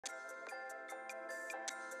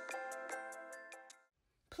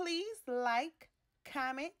please like,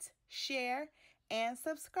 comment, share, and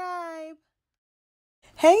subscribe.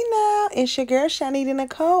 Hey now, it's your girl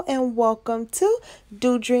ChonitaNicole, and welcome to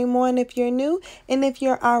Do Dream On if you're new, and if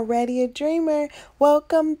you're already a dreamer,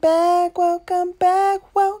 welcome back, welcome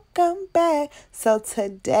back, welcome back. So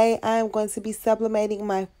today I'm going to be sublimating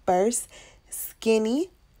my first skinny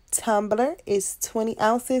tumbler. It's 20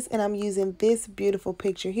 ounces, and I'm using this beautiful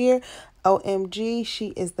picture here. OMG, she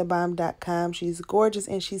is the bomb.com. She's gorgeous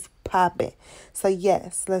and she's popping. So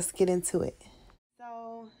yes, let's get into it.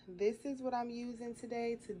 So this is what I'm using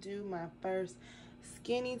today to do my first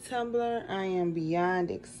skinny tumbler. I am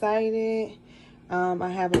beyond excited. I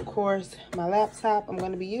have, of course, my laptop. I'm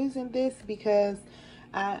going to be using this because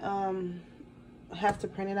I have to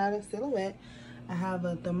print it out in silhouette. I have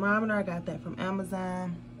a thermometer. I got that from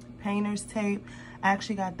Amazon. Painter's tape. I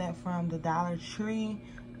actually got that from the Dollar Tree.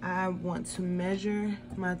 I want to measure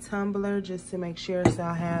my tumbler just to make sure. So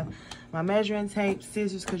I have my measuring tape,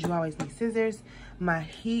 scissors, because you always need scissors, my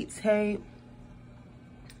heat tape,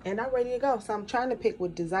 and I'm ready to go. So I'm trying to pick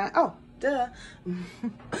what design. Oh, duh.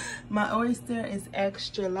 My oyster is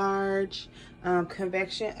extra large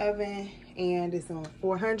convection oven, and it's on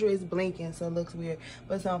 400. It's blinking, so it looks weird,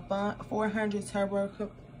 but it's on 400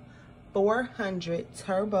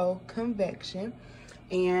 turbo convection.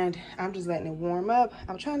 And I'm just letting it warm up.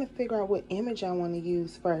 I'm trying to figure out what image I want to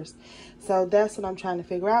use first. So that's what I'm trying to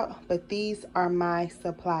figure out. But these are my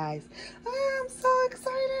supplies. I'm so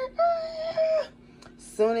excited. As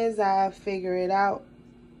soon as I figure it out,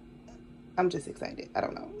 I'm just excited. I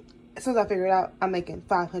don't know. As soon as I figure it out, I'm making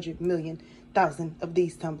 500,000,000 of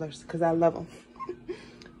these tumblers because I love them.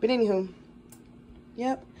 But anywho,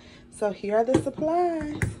 yep. So here are the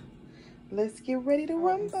supplies. Let's get ready to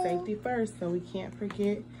rumble. Safety first, so we can't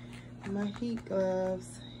forget my heat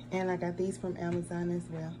gloves. And I got these from Amazon as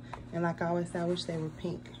well. And like I always say, I wish they were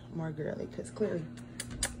pink, more girly, because clearly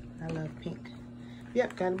I love pink.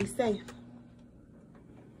 Yep, gotta be safe.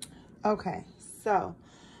 Okay, so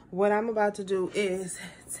what I'm about to do is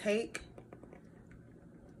take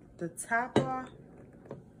the top off.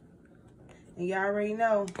 And y'all already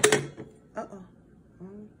know,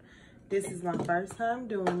 this is my first time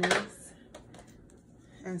doing this.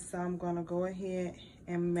 And so I'm going to go ahead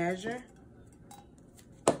and measure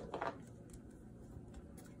the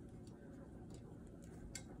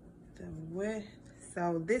width.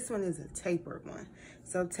 So this one is a tapered one.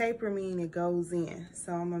 So taper means it goes in.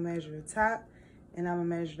 So I'm going to measure the top and I'm going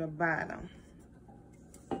to measure the bottom.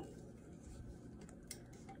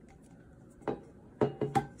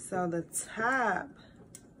 So the top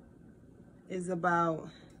is about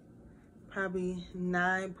probably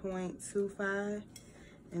 9.25.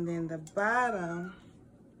 And then the bottom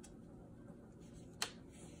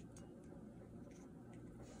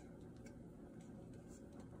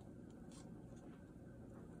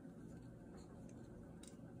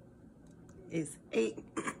is 8,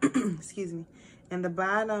 excuse me. And the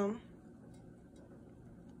bottom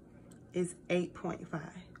is 8.5.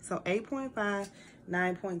 So 8.5,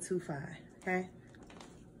 9.25, okay?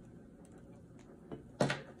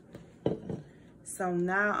 So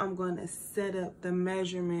now I'm going to set up the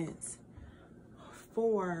measurements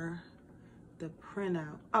for the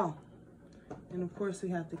printout. Oh, and of course we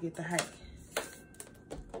have to get the height.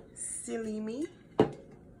 Silly me.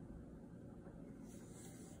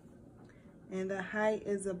 And the height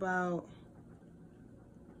is about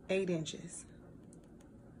 8 inches.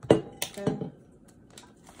 Okay.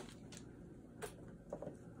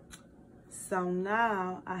 So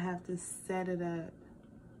now I have to set it up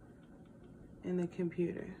in the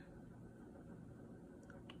computer.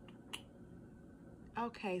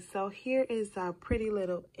 Okay, so here is our pretty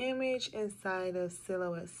little image inside of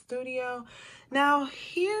Silhouette Studio. Now,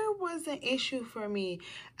 here was an issue for me.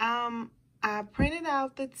 I printed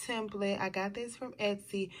out the template. I got this from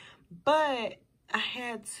Etsy, but I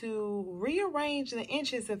had to rearrange the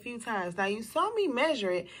inches a few times. Now, you saw me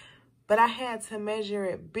measure it, but I had to measure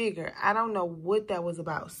it bigger. I don't know what that was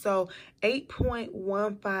about. So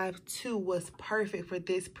 8.152 was perfect for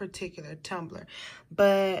this particular tumbler.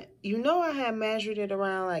 But you know I had measured it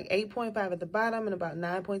around like 8.5 at the bottom and about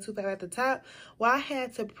 9.25 at the top. Well, I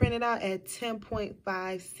had to print it out at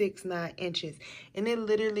 10.569 inches. And it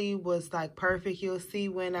literally was like perfect. You'll see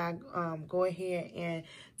when I go ahead and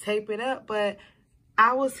tape it up. But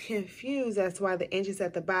I was confused as to why the inches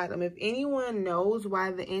at the bottom. If anyone knows why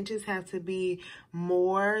the inches have to be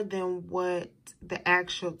more than what the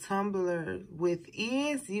actual tumbler width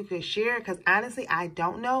is, you could share it, because honestly I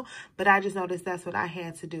don't know, but I just noticed that's what I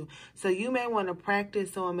had to do. So you may want to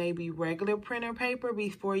practice on maybe regular printer paper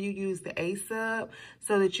before you use the A-Sub,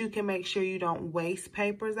 so that you can make sure you don't waste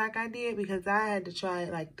papers like I did, because I had to try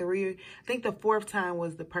it like I think the fourth time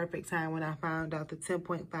was the perfect time when I found out the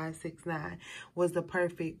 10.569 was the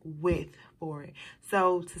perfect width for it.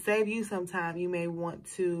 So to save you some time, you may want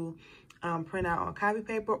to print out on copy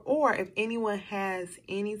paper, or if anyone has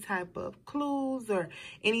any type of clues or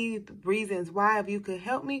any reasons why, if you could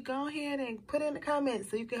help me, go ahead and put it in the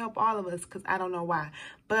comments so you can help all of us, because I don't know why,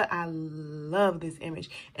 but I love this image.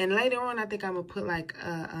 And later on, I think I'm gonna put like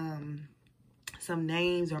some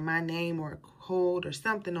names or my name or a code or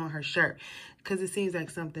something on her shirt, because it seems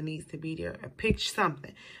like something needs to be there, a picture,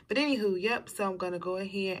 something. But anywho, yep, so I'm gonna go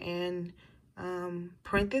ahead and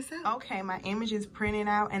print this out. Okay, my image is printed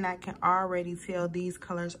out, and I can already tell these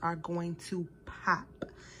colors are going to pop.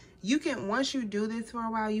 You can, once you do this for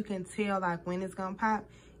a while, you can tell like when it's gonna pop.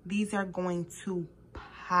 These are going to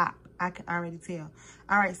pop. I can already tell.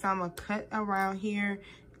 All right, so I'm gonna cut around here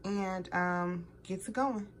and get to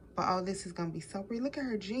going. But oh, this is gonna be so pretty. Look at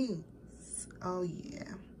her jeans. Oh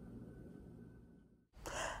yeah.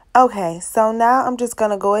 Okay, so now I'm just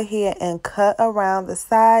going to go ahead and cut around the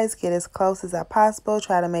sides, get as close as I possible,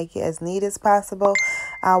 try to make it as neat as possible.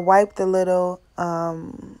 I wipe the little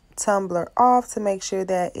tumbler off to make sure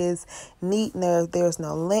that is neat and there's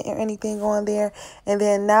no lint or anything on there. And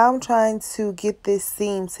then now I'm trying to get this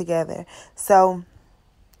seam together. So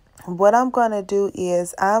what I'm going to do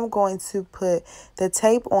is I'm going to put the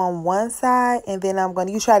tape on one side, and then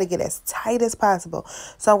you try to get as tight as possible.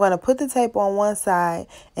 So I'm going to put the tape on one side,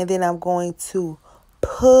 and then I'm going to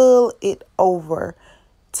pull it over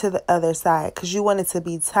to the other side, because you want it to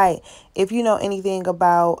be tight. If you know anything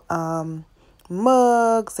about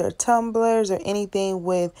mugs or tumblers or anything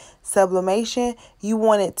with sublimation, you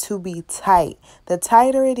want it to be tight. The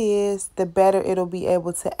tighter it is, the better it'll be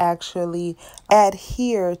able to actually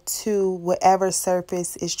adhere to whatever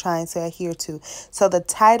surface is trying to adhere to. So the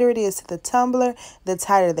tighter it is to the tumbler, the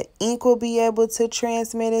tighter the ink will be able to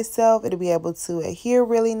transmit itself. It'll be able to adhere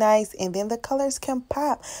really nice, and then the colors can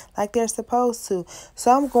pop like they're supposed to.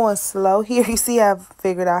 So I'm going slow here. You see, I've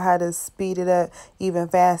figured out how to speed it up even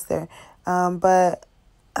faster. But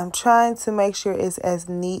I'm trying to make sure it's as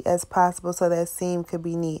neat as possible so that seam could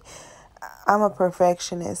be neat. I'm a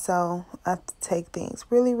perfectionist, so I have to take things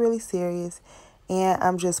really, really serious. And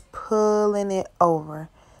I'm just pulling it over.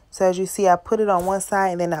 So as you see, I put it on one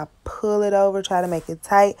side and then I pull it over, try to make it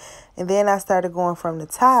tight. And then I started going from the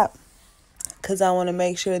top, because I want to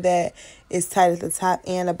make sure that it's tight at the top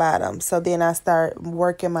and the bottom. So then I start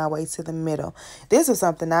working my way to the middle. This was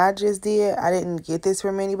something I just did. I didn't get this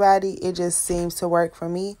from anybody. It just seems to work for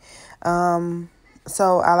me.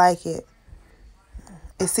 So I like it.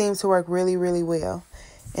 It seems to work really, really well.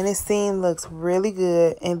 And this seam looks really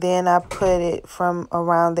good. And then I put it from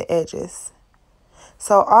around the edges.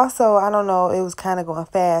 So also, I don't know, it was kind of going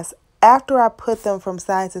fast. After I put them from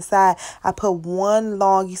side to side, I put one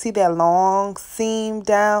long, you see that long seam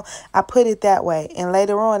down? I put it that way. And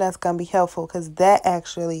later on, that's going to be helpful, because that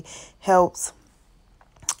actually helps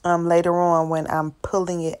later on when I'm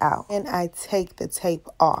pulling it out. And I take the tape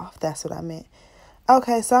off. That's what I meant.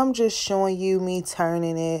 Okay, so I'm just showing you me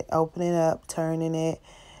turning it, opening up, turning it.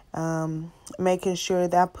 Making sure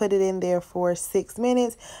that I put it in there for 6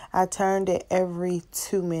 minutes. I turned it every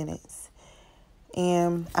 2 minutes.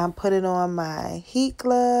 And I'm putting on my heat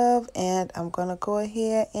glove, and I'm going to go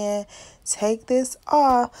ahead and take this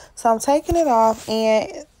off. So I'm taking it off,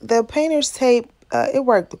 and the painter's tape, it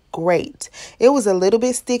worked great. It was a little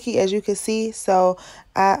bit sticky, as you can see. So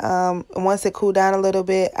I once it cooled down a little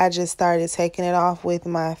bit, I just started taking it off with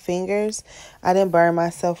my fingers. I didn't burn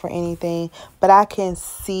myself or anything, but I can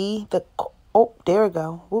see the, oh, there we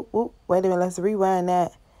go. Whoop, whoop. Wait a minute, let's rewind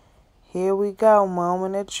that. Here we go,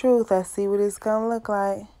 moment of truth. Let's see what it's going to look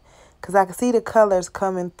like. Because I can see the colors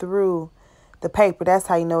coming through the paper. That's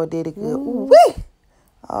how you know it did it good. Ooh-wee!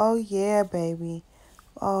 Oh, yeah, baby.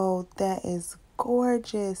 Oh, that is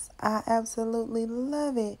gorgeous. I absolutely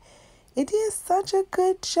love it. It did such a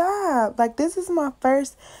good job. Like, this is my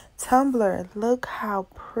first tumbler. Look how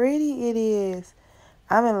pretty it is.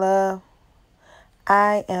 I'm in love.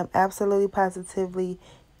 I am absolutely positively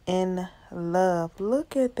in love.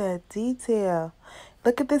 Look at that detail.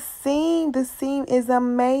 Look at the seam. The seam is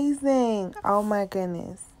amazing. Oh my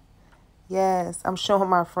goodness. Yes, I'm showing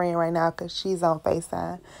my friend right now because she's on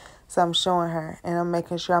FaceTime. So I'm showing her, and I'm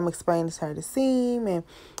making sure I'm explaining to her the seam and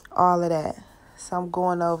all of that. So I'm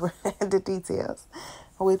going over the details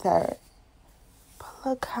with her. But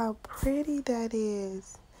Look how pretty that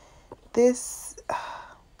is. This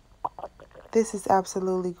is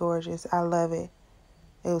absolutely gorgeous. I love it.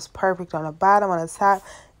 It was perfect on the bottom, on the top.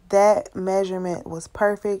 That measurement was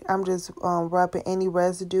perfect. I'm just rubbing any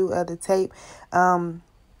residue of the tape on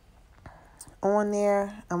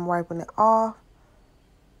there. I'm wiping it off.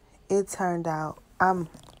 It turned out, I'm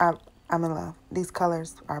in love. These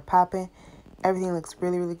colors are popping. Everything looks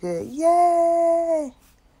really, really good. Yay!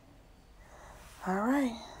 All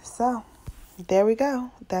right, so there we go.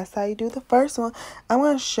 That's how you do the first one. I'm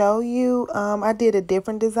going to show you, I did a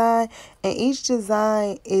different design, and each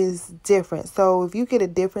design is different. So if you get a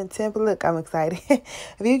different template, look, I'm excited.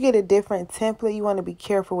 If you get a different template, you want to be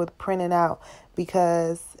careful with printing out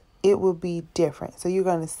because it will be different. So you're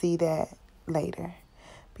going to see that later.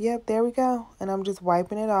 But yep, there we go. And I'm just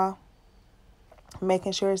wiping it off,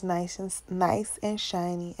 making sure it's nice and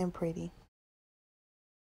shiny and pretty.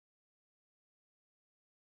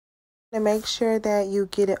 To make sure that you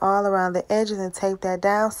get it all around the edges and tape that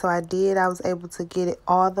down. So I did. I was able to get it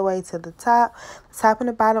all the way to the top and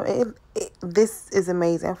the bottom. This is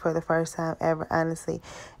amazing for the first time ever, honestly.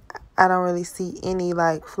 I don't really see any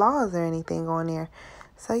like flaws or anything on there.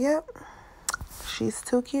 So yep, she's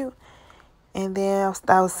too cute. And then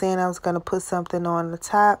I was saying I was going to put something on the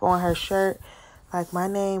top on her shirt, like my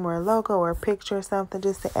name or a logo or a picture or something,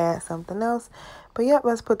 just to add something else. But yep,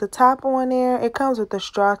 let's put the top on there. It comes with the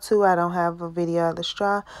straw too. I don't have a video of the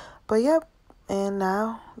straw. But yep, and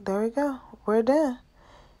now there we go. We're done.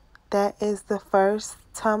 That is the first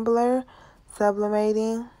tumbler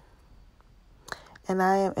sublimating. And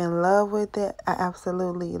I am in love with it. I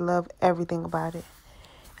absolutely love everything about it.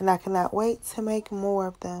 And I cannot wait to make more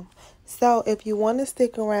of them. So if you want to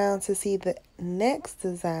stick around to see the next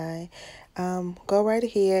design, go right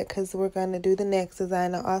ahead because we're going to do the next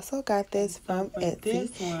design. I also got this from Etsy,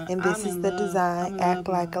 and this is the design. Act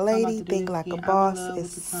like a lady, think like a boss.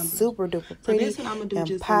 It's super duper pretty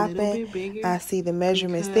and popping. I see the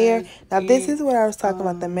measurements there. Now this is what I was talking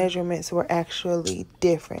about. The measurements were actually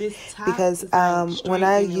different because when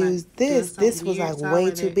I used this was like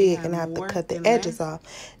way too big and I have to cut the edges off.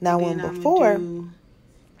 Now when before,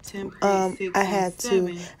 I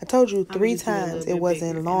told you 3 times it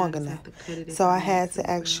wasn't long enough. So I had to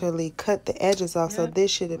actually cut the edges off. So this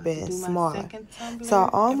should have been smaller. So I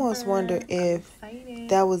almost wonder if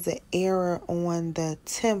that was an error on the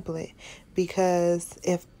template. Because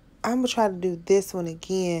if I'm going to try to do this one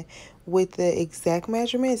again with the exact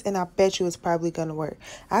measurements, and I bet you it's probably going to work.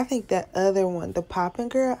 I think that other one, the Poppin'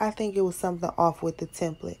 Girl, I think it was something off with the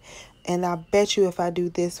template. And I bet you if I do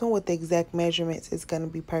this one with the exact measurements, it's going to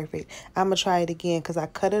be perfect. I'm going to try it again because I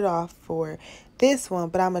cut it off for this one.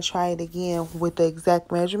 But I'm going to try it again with the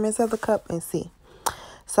exact measurements of the cup and see.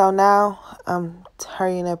 So now I'm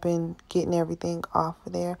hurrying up and getting everything off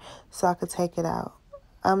of there so I could take it out.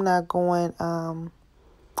 I'm not going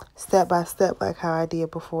step by step like how I did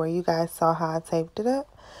before. You guys saw how I taped it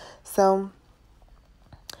up. So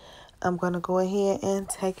I'm going to go ahead and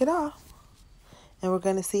take it off. And we're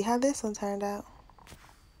going to see how this one turned out.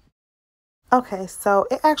 Okay, so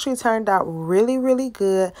it actually turned out really, really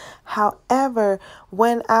good. However,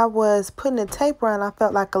 when I was putting the tape around, I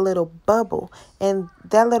felt like a little bubble. And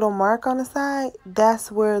that little mark on the side,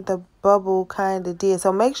 that's where the bubble kind of did.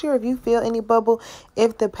 So make sure if you feel any bubble,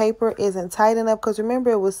 if the paper isn't tight enough, because remember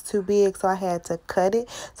it was too big, so I had to cut it.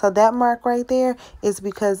 So that mark right there is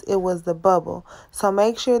because it was the bubble. So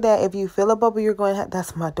make sure that if you feel a bubble, you're going to have,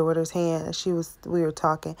 that's my daughter's hand. We were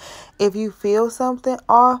talking. If you feel something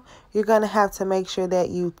off, you're going to have to make sure that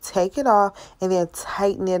you take it off and then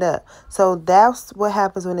tighten it up. So that's what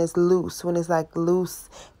happens when it's loose, when it's like loose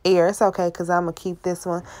air. It's okay because I'm going to keep this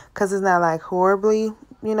one because it's not like horribly,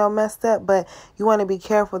 messed up. But you want to be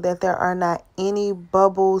careful that there are not any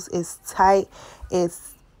bubbles. It's tight.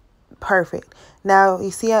 It's perfect. Now,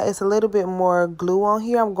 you see how it's a little bit more glue on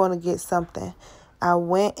here? I'm going to get something. I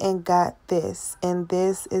went and got this. And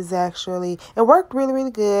this is actually, it worked really,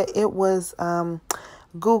 really good. It was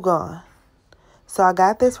Goo Gone. So I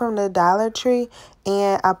got this from the Dollar Tree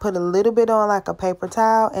and I put a little bit on like a paper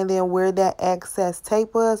towel, and then where that excess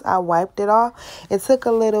tape was, I wiped it off. It took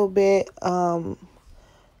a little bit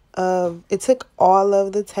it took all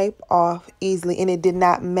of the tape off easily, and it did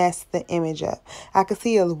not mess the image up. I could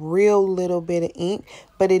see a real little bit of ink,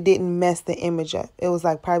 but it didn't mess the image up. It was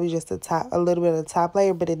like probably just a little bit of the top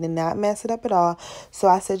layer, but it did not mess it up at all. So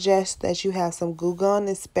I suggest that you have some Goo Gone,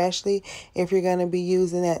 especially if you're going to be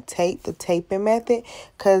using that tape, the taping method,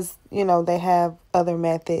 because they have other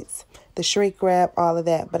methods, the shrink wrap, all of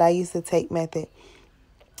that, but I use the tape method.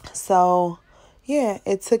 So yeah,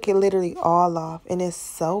 it took it literally all off, and it's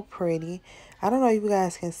so pretty. I don't know if you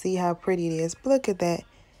guys can see how pretty it is, but look at that.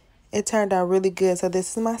 It turned out really good. So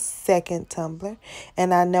this is my second tumbler,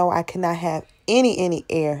 and I know I cannot have any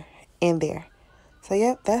air in there. So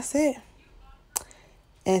yep, that's it.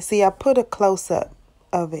 And see, I put a close-up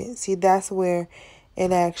of it. See, that's where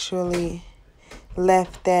it actually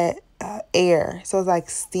left that air. So it's like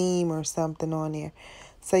steam or something on there.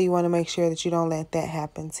 So you want to make sure that you don't let that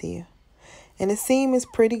happen to you. And the seam is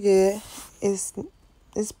pretty good. It's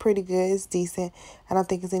pretty good. It's decent. I don't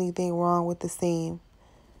think there's anything wrong with the seam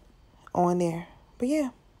on there. But yeah.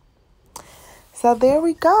 So there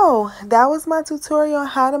we go. That was my tutorial on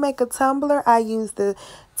how to make a tumbler. I used the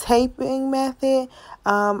taping method.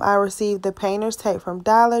 I received the painter's tape from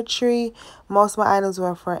Dollar Tree. Most of my items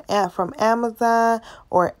were from Amazon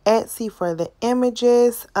or Etsy for the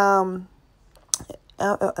images.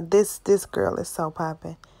 This girl is so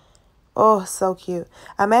popping. Oh, so cute.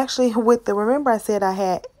 I'm actually with the, remember I said I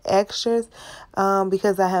had extras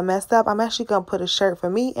because I had messed up. I'm actually going to put a shirt for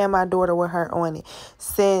me and my daughter with her on it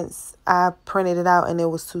since I printed it out and it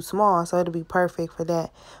was too small. So it'll be perfect for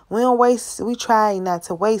that. We try not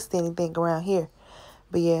to waste anything around here.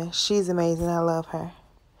 But yeah, she's amazing. I love her.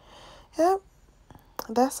 Yep.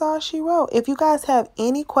 That's all she wrote. If you guys have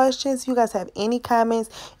any questions, if you guys have any comments,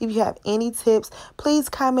 if you have any tips, please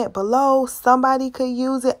comment below. Somebody could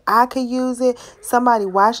use it. I could use it. Somebody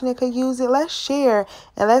watching it could use it. Let's share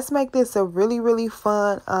and let's make this a really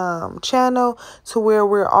fun channel to where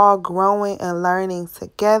we're all growing and learning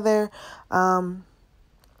together. Yep,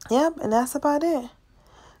 and that's about it.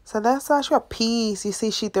 So that's all she wrote. Peace. You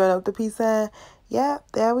see she throwing up the peace sign?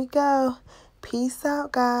 Yep, there we go. Peace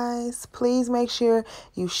out, guys. Please make sure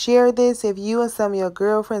you share this. If you and some of your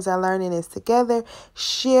girlfriends are learning this together,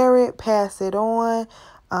 share it, pass it on.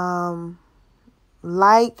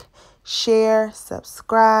 Like, share,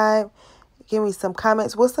 subscribe. Give me some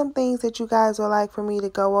comments. What's some things that you guys would like for me to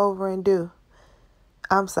go over and do?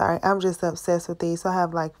 I'm sorry. I'm just obsessed with these. So I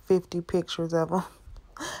have like 50 pictures of them.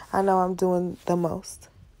 I know I'm doing the most.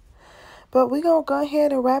 But we're going to go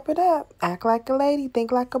ahead and wrap it up. Act like a lady,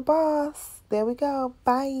 think like a boss. There we go.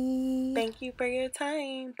 Bye. Thank you for your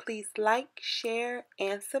time. Please like, share,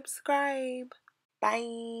 and subscribe.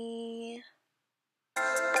 Bye.